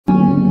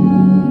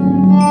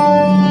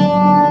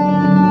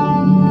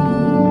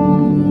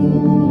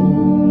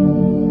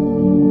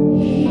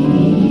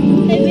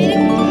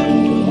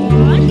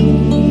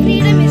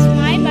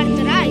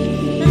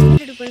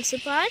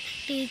principal,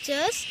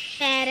 teachers,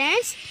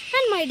 parents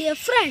and my dear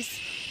friends.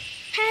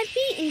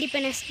 Happy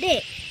Independence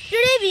Day.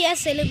 Today we are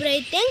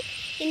celebrating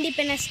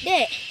Independence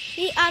Day.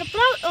 We are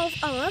proud of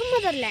our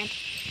motherland.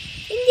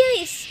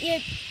 India is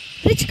a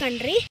rich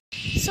country,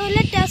 so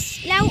let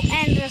us love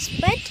and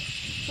respect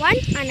one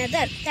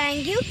another.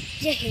 Thank you.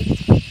 Jai Hind.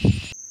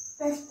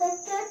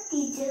 Respected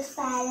teachers,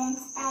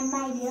 parents and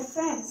my dear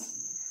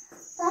friends.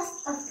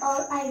 First of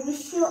all, I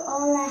wish you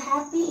all a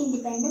happy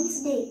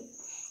Independence Day.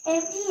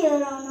 Every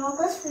year on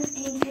August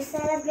 15th, we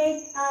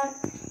celebrate our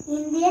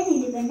Indian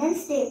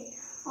Independence Day.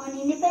 On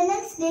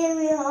Independence Day,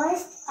 we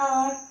hoist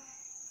our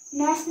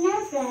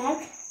national flag,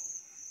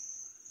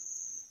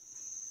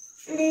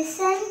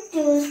 listen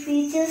to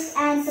speeches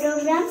and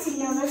programs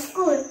in our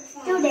school.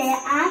 Today,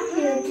 I am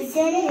here to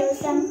tell you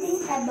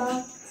something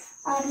about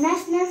our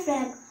national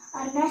flag.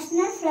 Our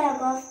national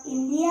flag of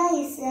India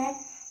is a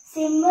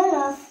symbol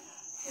of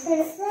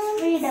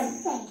freedom.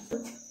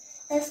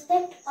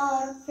 Respect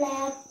our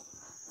flag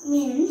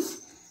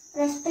means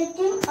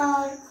respecting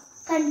our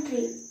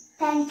country.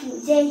 Thank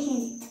you. Jai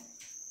Hind.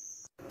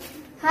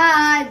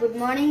 Hi, good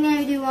morning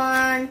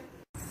everyone.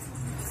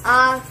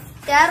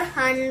 After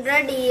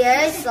 100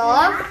 years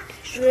of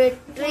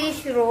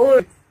British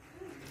rule,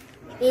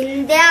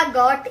 India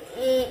got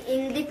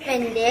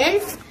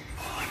independence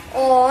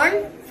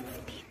on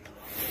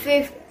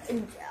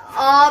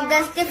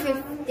August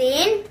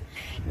 15,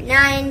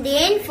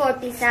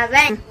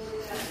 1947.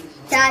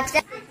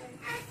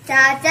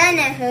 Chacha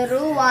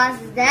Nehru was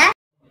the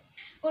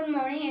Good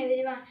morning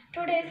everyone.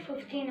 Today is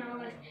 15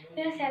 August.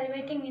 We are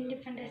celebrating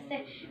Independence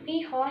Day.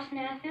 We hoist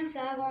national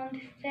flag on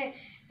this day.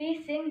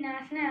 We sing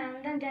national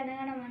anthem Jana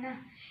Gana Mana.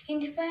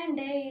 Independence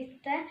Day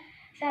is the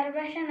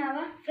celebration of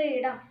our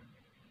freedom.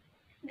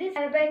 This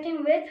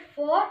celebrating with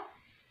for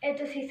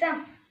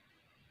enthusiasm.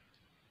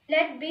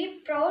 Let's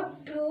be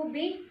proud to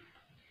be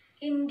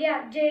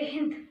India. Jai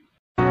Hind.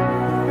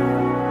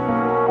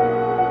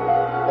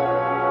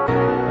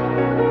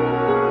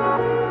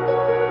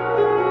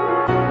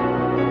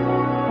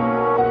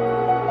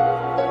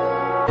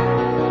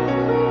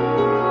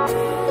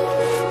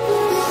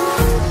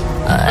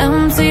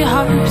 Empty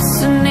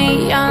hearts and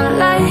neon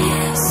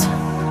lights,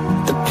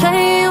 they're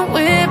playing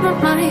with my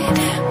mind.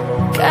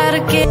 Gotta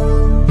get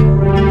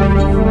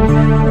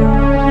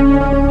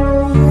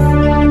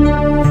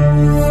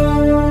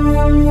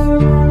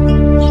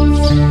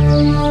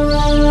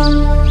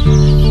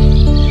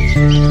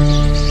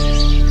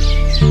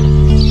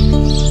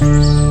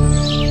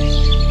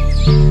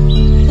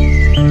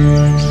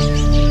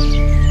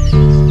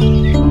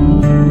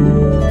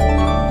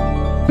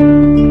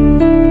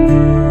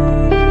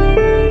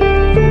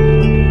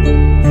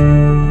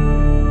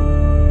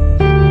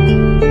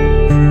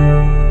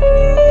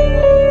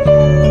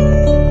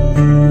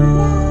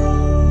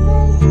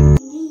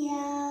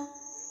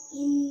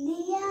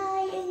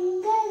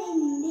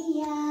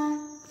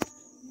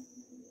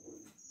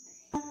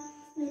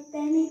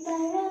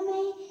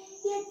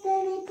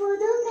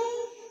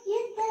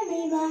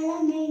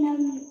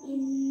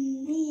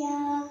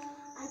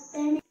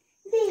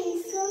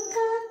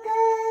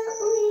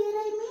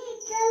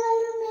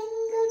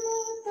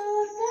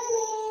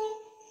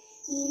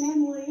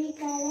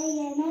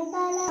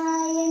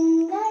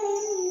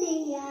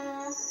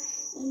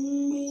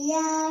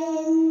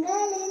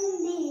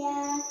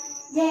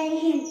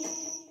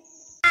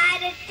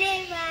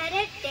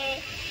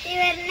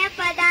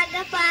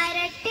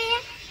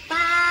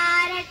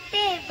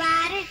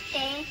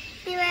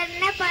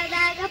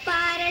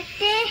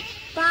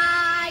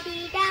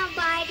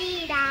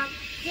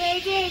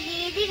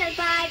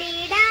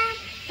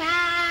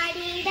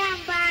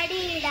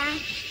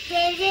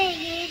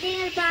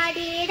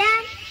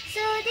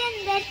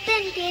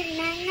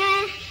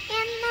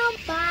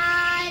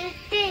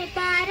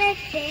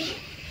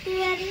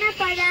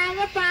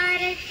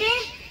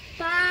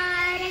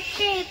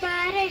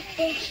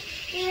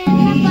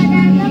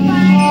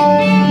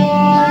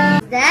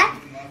the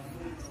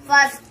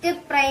first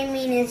Prime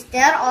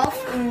Minister of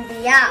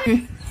India.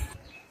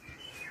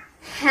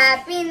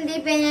 Happy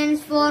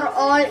Independence for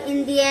all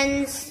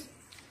Indians.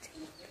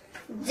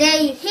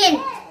 Jai Hind.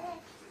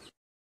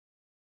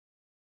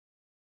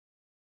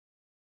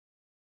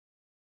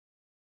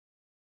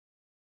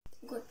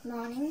 Good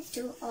morning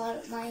to all.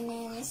 My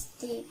name is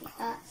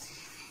Deepika.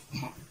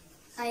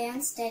 I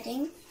am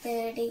studying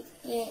 3rd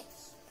A.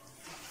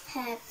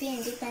 Happy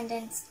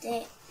Independence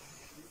Day.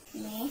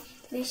 May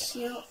wish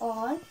you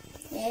all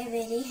a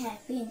very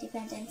happy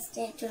Independence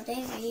Day.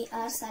 Today we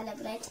are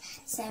celebrate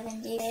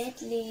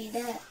 78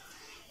 leaders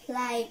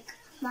like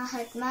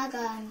Mahatma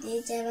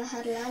Gandhi,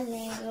 Jawaharlal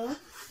Nehru,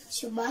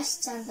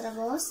 Subhash Chandra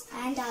Bose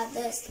and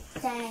others.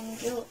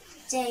 Thank you.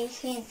 Jai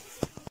Hind.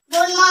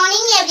 Good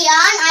morning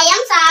everyone. I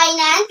am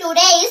Saina and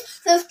today is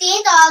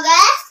 15th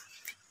August.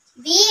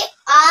 We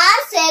are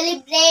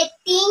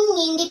celebrating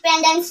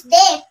Independence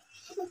Day.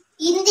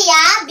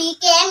 India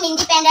became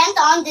independent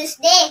on this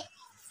day.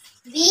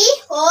 We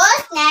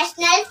host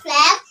national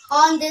flag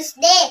on this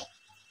day.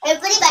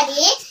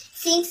 Everybody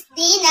sings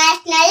the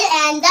national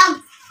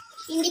anthem.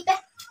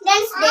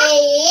 Independence Day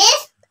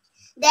is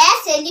the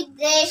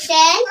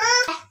celebration.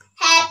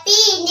 Happy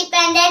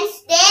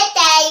Independence Day.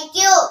 Thank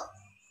you.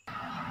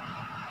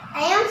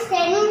 I am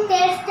studying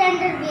 3rd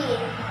standard B.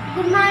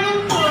 Good morning.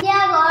 India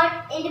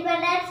got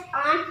independence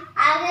on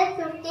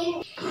August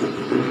 15.